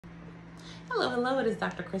Hello, it is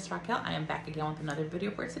Dr. Askkrystalracquel. I am back again with another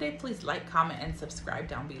video for today. Please like, comment, and subscribe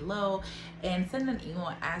down below. And send an email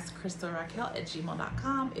at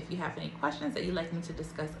askkrystalracquel@gmail.com if you have any questions that you'd like me to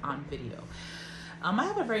discuss on video. I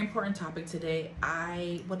have a very important topic today.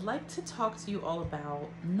 I would like to talk to you all about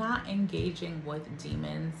not engaging with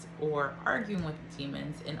demons or arguing with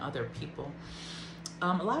demons in other people.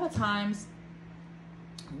 A lot of times,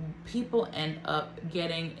 people end up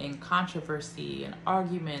getting in controversy and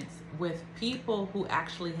arguments with people who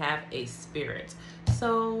actually have a spirit.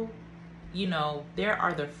 So, there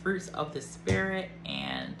are the fruits of the spirit,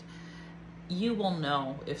 and you will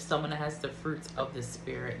know if someone has the fruits of the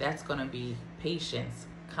spirit. That's going to be patience,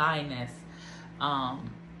 kindness,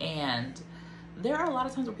 and there are a lot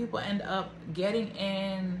of times where people end up getting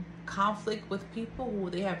in conflict with people who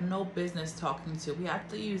they have no business talking to. We have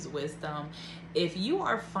to use wisdom. If you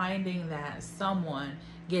are finding that someone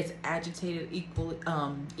gets agitated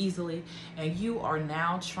easily, and you are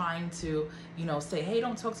now trying to, say, hey,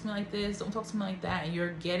 don't talk to me like this, don't talk to me like that, and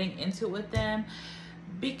you're getting into it with them,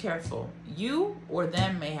 be careful. You or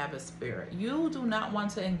them may have a spirit. You do not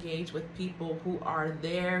want to engage with people who are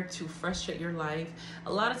there to frustrate your life.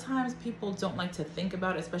 A lot of times people don't like to think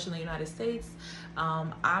about it, especially in the United States.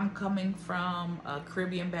 I'm coming from a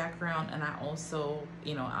Caribbean background, and I also,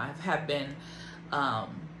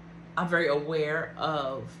 I'm very aware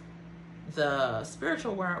of the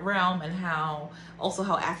spiritual realm and how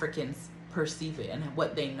Africans perceive it and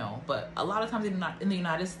what they know. But a lot of times in the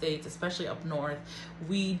United States, especially up north,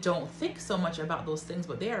 we don't think so much about those things,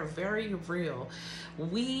 but they are very real.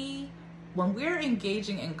 When we're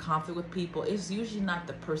engaging in conflict with people, it's usually not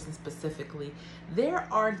the person specifically. There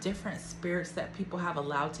are different spirits that people have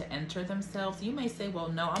allowed to enter themselves. You may say, well,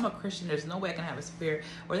 no, I'm a Christian, there's no way I can have a spirit,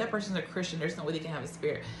 or that person's a Christian, there's no way they can have a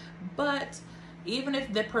spirit. But even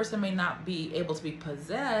if that person may not be able to be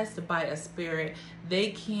possessed by a spirit,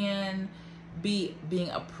 they can be being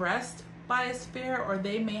oppressed by a spirit, or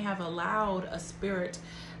they may have allowed a spirit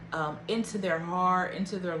into their heart,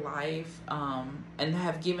 into their life, and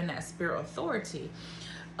have given that spirit authority.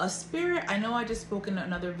 A spirit, I know I just spoke in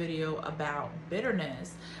another video about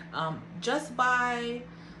bitterness. Just by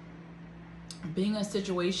being in a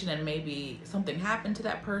situation and maybe something happened to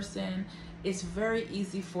that person, it's very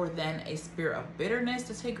easy for then a spirit of bitterness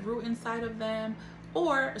to take root inside of them.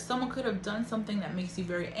 Or someone could have done something that makes you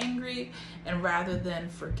very angry, and rather than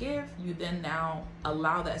forgive, you then now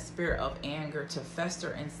allow that spirit of anger to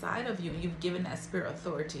fester inside of you, and you've given that spirit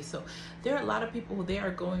authority. So there are a lot of people who they are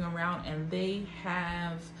going around and they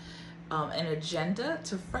have an agenda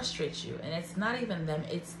to frustrate you, and it's not even them,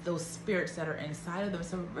 it's those spirits that are inside of them.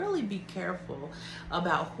 So really be careful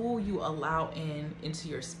about who you allow into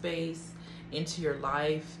your space, into your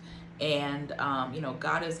life. And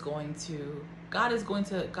God is going to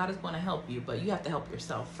help you, but you have to help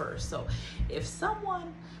yourself first. So if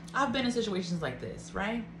someone, I've been in situations like this,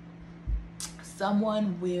 right?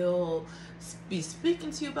 Someone will be speaking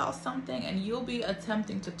to you about something, and you'll be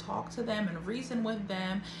attempting to talk to them and reason with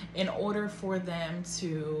them in order for them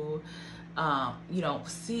to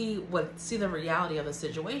see the reality of the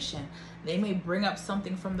situation. They may bring up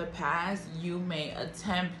something from the past. You may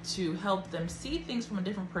attempt to help them see things from a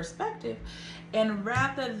different perspective, and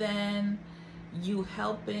rather than you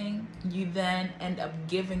helping, you then end up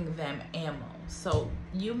giving them ammo. So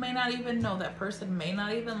you may not even know, that person may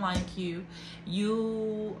not even like you.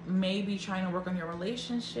 You may be trying to work on your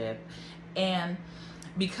relationship, and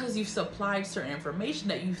because you've supplied certain information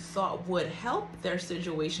that you thought would help their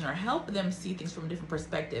situation or help them see things from a different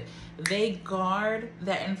perspective, they guard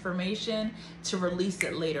that information to release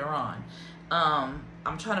it later on.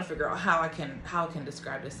 I'm trying to figure out how I can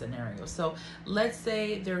describe this scenario. So let's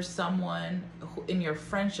say there's someone in your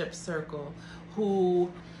friendship circle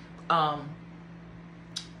who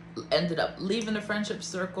ended up leaving the friendship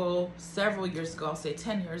circle several years ago, I'll say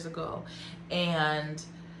 10 years ago, and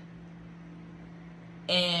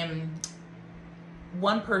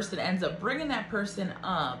one person ends up bringing that person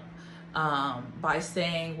up by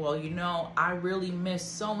saying, well, I really miss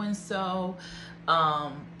so-and-so.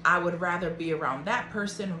 I would rather be around that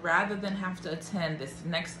person rather than have to attend this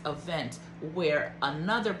next event where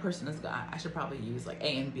another person is going. I should probably use like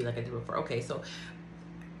A and B like I did before. Okay, so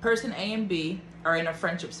person A and B are in a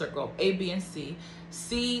friendship circle, A, B, and C.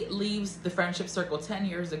 C leaves the friendship circle 10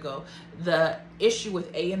 years ago. The issue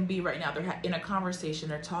with A and B right now, they're in a conversation.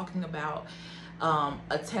 They're talking about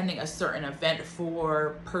attending a certain event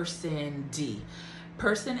for person D.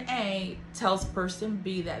 Person A tells person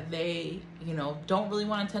B that they, don't really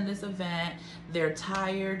want to attend this event. They're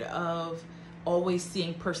tired of always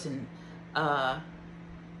seeing person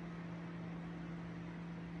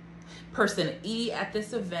person E at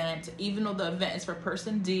this event, even though the event is for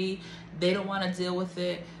person D. They don't want to deal with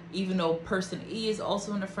it. Even though person E is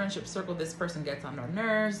also in the friendship circle, this person gets on their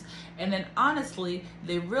nerves. And then honestly,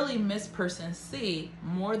 they really miss person C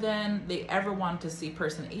more than they ever wanted to see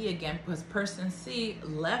person E again, because person C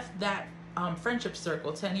left that friendship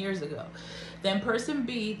circle 10 years ago. Then person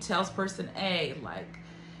B tells person A, like,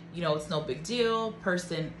 you know, it's no big deal.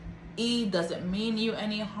 Person E doesn't mean you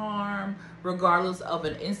any harm, regardless of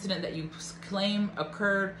an incident that you claim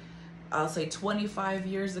occurred, I'll say 25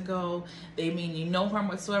 years ago. They mean you no harm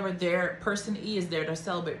whatsoever. Their person E is there to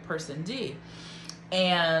celebrate person D.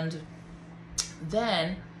 And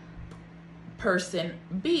then person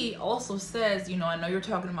B also says, you know, I know you're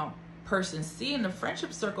talking about person C in the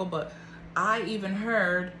friendship circle, but I even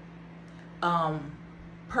heard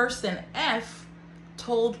person F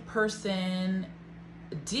told person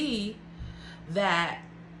D that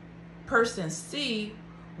person C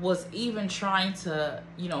was even trying to,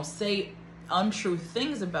 you know, say untrue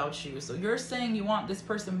things about you. So you're saying you want this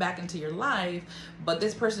person back into your life, but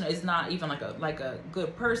this person is not even like a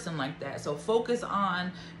good person like that. So focus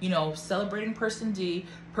on, you know, celebrating person D.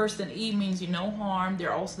 Person E means you no harm.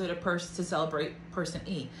 They're also there to celebrate person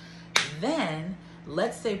E. Then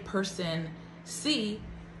let's say person C,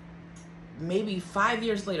 maybe 5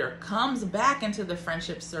 years later, comes back into the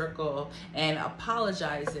friendship circle and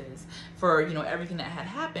apologizes for, you know, everything that had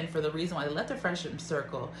happened, for the reason why they left the friendship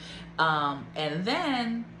circle. And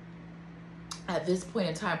then at this point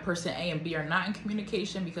in time, person A and B are not in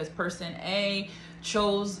communication because person A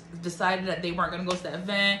decided that they weren't going to go to the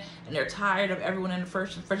event, and they're tired of everyone in the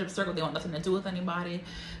friendship circle. They want nothing to do with anybody.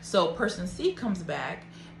 So person C comes back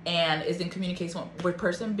and is in communication with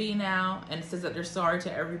person B now, and says that they're sorry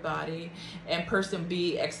to everybody, and person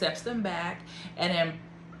B accepts them back. And then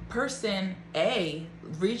person A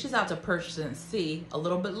reaches out to person C a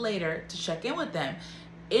little bit later to check in with them.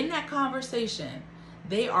 In that conversation,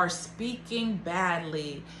 they are speaking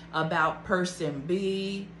badly about person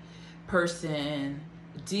B, person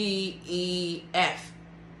D, E, F,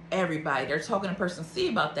 everybody. They're talking to person C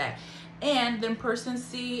about that. And then person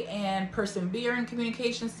C and person B are in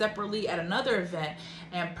communication separately at another event,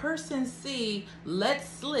 and person C lets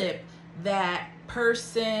slip that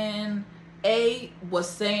person A was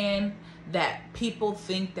saying that people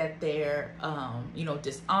think that they're, you know,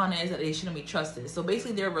 dishonest, that they shouldn't be trusted. So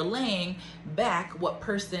basically they're relaying back what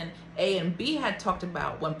person A and B had talked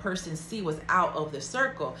about when person C was out of the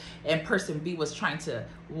circle, and person B was trying to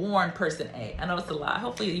warn person A. I know it's a lot.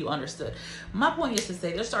 Hopefully you understood. My point is to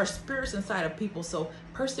say there's our spirits inside of people. So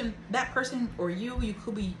that person or you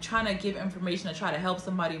could be trying to give information to try to help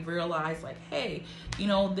somebody realize, like, hey, you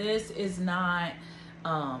know, this is not,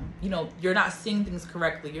 you know, you're not seeing things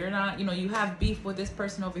correctly. You're not, you know, you have beef with this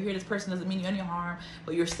person over here. This person doesn't mean you any harm,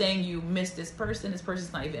 but you're saying you miss this person. This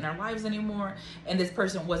person's not even in our lives anymore, and this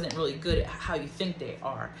person wasn't really good at how you think they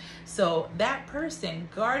are. So that person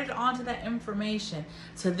guarded onto that information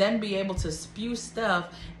to then be able to spew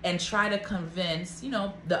stuff and try to convince, you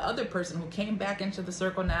know, the other person who came back into the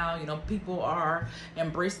circle now. You know, people are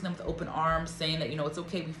embracing them with open arms, saying that, you know, it's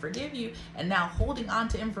okay, we forgive you, and now holding on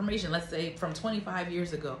to information, let's say from 25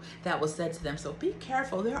 years ago, that was said to them. So be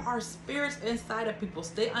careful. There are spirits inside of people.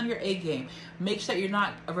 Stay on your A game. Make sure you're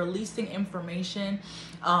not releasing information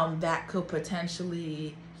that could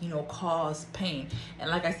potentially, you know, cause pain. And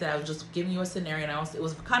like I said, I was just giving you a scenario, and it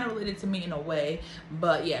was kind of related to me in a way,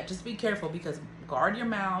 but yeah, just be careful, because guard your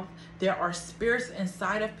mouth. There are spirits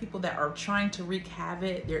inside of people that are trying to wreak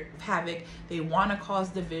havoc. They want to cause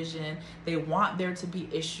division. They want there to be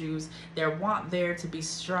issues. They want there to be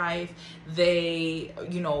strife. They,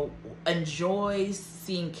 you know, enjoy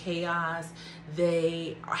seeing chaos.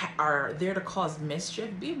 They are there to cause mischief.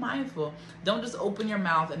 Be mindful. Don't just open your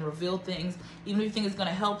mouth and reveal things. Even if you think it's going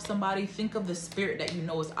to help somebody, think of the spirit that you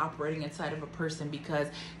know is operating inside of a person, because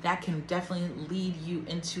that can definitely lead you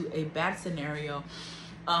into a bad scenario.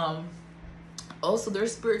 Also,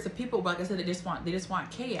 there's spirits of people, like I said, they just want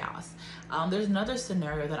chaos. There's another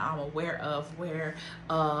scenario that I'm aware of where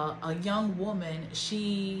a young woman,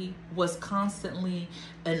 she was constantly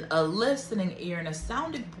a listening ear and a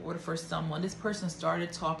sounding board for someone. This person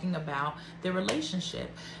started talking about their relationship.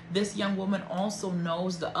 This young woman also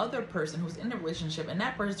knows the other person who's in the relationship, and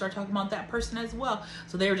that person started talking about that person as well.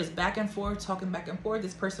 So they were just back and forth, talking back and forth.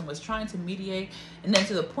 This person was trying to mediate, and then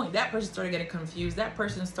to the point that person started getting confused. That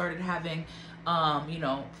person started having you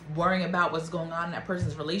know, worrying about what's going on in that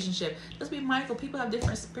person's relationship. Just be mindful. People have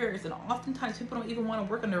different spirits, and oftentimes people don't even want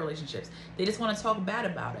to work on their relationships. They just want to talk bad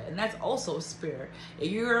about it, and that's also a spirit.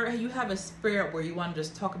 If you have a spirit where you want to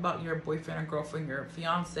just talk about your boyfriend or girlfriend, your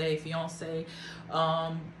fiance,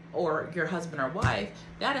 or your husband or wife,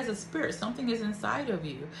 that is a spirit. Something is inside of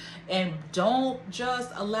you. And don't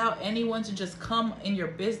just allow anyone to just come in your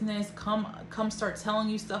business, come start telling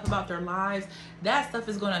you stuff about their lives. That stuff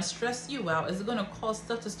is going to stress you out. It's going to cause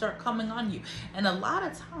stuff to start coming on you. And a lot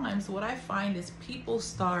of times what I find is people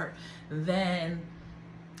start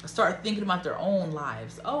thinking about their own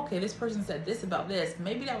lives. Okay, this person said this about this.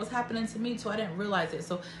 Maybe that was happening to me too. I didn't realize it.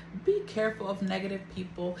 So be careful of negative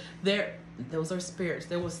people. Those are spirits.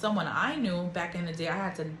 There was someone I knew back in the day. I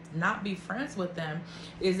had to not be friends with them.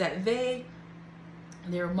 Is that they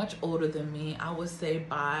were much older than me. I would say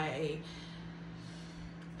by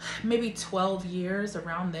maybe 12 years,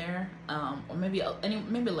 around there, or maybe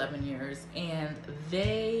 11 years, and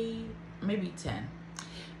maybe 10.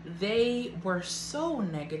 They were so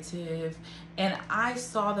negative, and I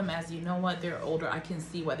saw them as, you know what, they're older, I can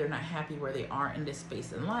see why they're not happy where they are in this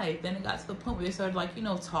space in life. Then it got to the point where they started, like, you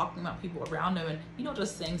know, talking about people around them, and, you know,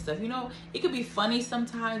 just saying stuff. You know, it could be funny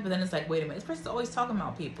sometimes, but then it's like, wait a minute, this person's always talking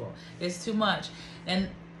about people. It's too much. And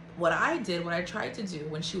what I tried to do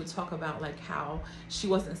when she would talk about like how she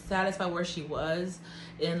wasn't satisfied where she was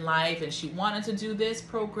in life, and she wanted to do this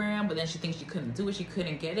program, but then she thinks she couldn't do it, she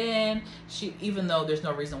couldn't get in, even though there's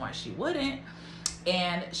no reason why she wouldn't.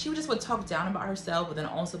 And she would talk down about herself, but then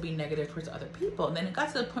also be negative towards other people. And then it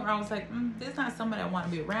got to the point where I was like, this is not somebody I want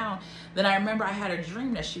to be around. Then I remember I had a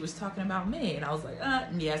dream that she was talking about me. And I was like,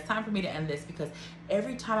 yeah, it's time for me to end this. Because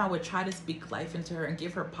every time I would try to speak life into her and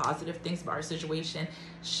give her positive things about her situation,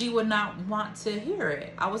 she would not want to hear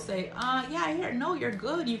it. I would say, yeah, I hear it. No, you're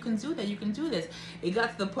good. You can do that. You can do this. It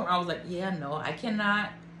got to the point where I was like, yeah, no, I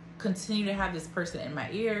cannot continue to have this person in my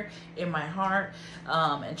ear, in my heart,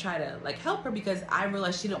 and try to like help her, because I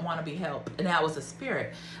realized she didn't want to be helped. And that was a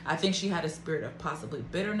spirit. I think she had a spirit of possibly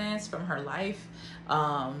bitterness from her life,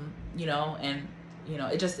 you know, and you know,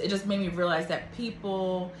 it just made me realize that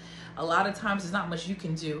people, a lot of times there's not much you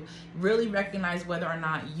can do. Really recognize whether or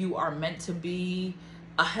not you are meant to be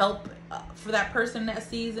a help for that person that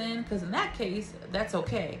season, because in that case, that's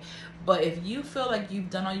okay. But if you feel like you've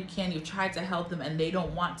done all you can, you've tried to help them, and they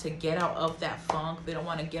don't want to get out of that funk, they don't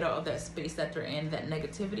want to get out of that space that they're in, that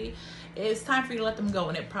negativity, it's time for you to let them go.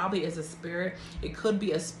 And it probably is a spirit. It could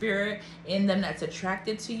be a spirit in them that's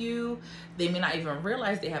attracted to you. They may not even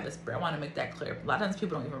realize they have a spirit. I want to make that clear. A lot of times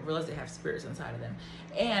people don't even realize they have spirits inside of them.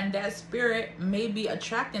 And that spirit may be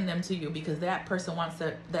attracting them to you because that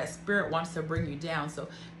spirit wants to bring you down. So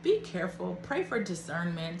be careful, pray for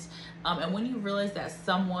discernment. And when you realize that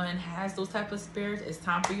someone has those type of spirits, it's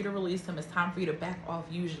time for you to release them. It's time for you to back off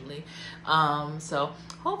usually. So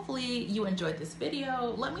hopefully you enjoyed this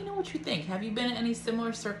video. Let me know what you think. Have you been in any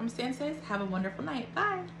similar circumstances? Have a wonderful night.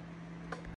 Bye.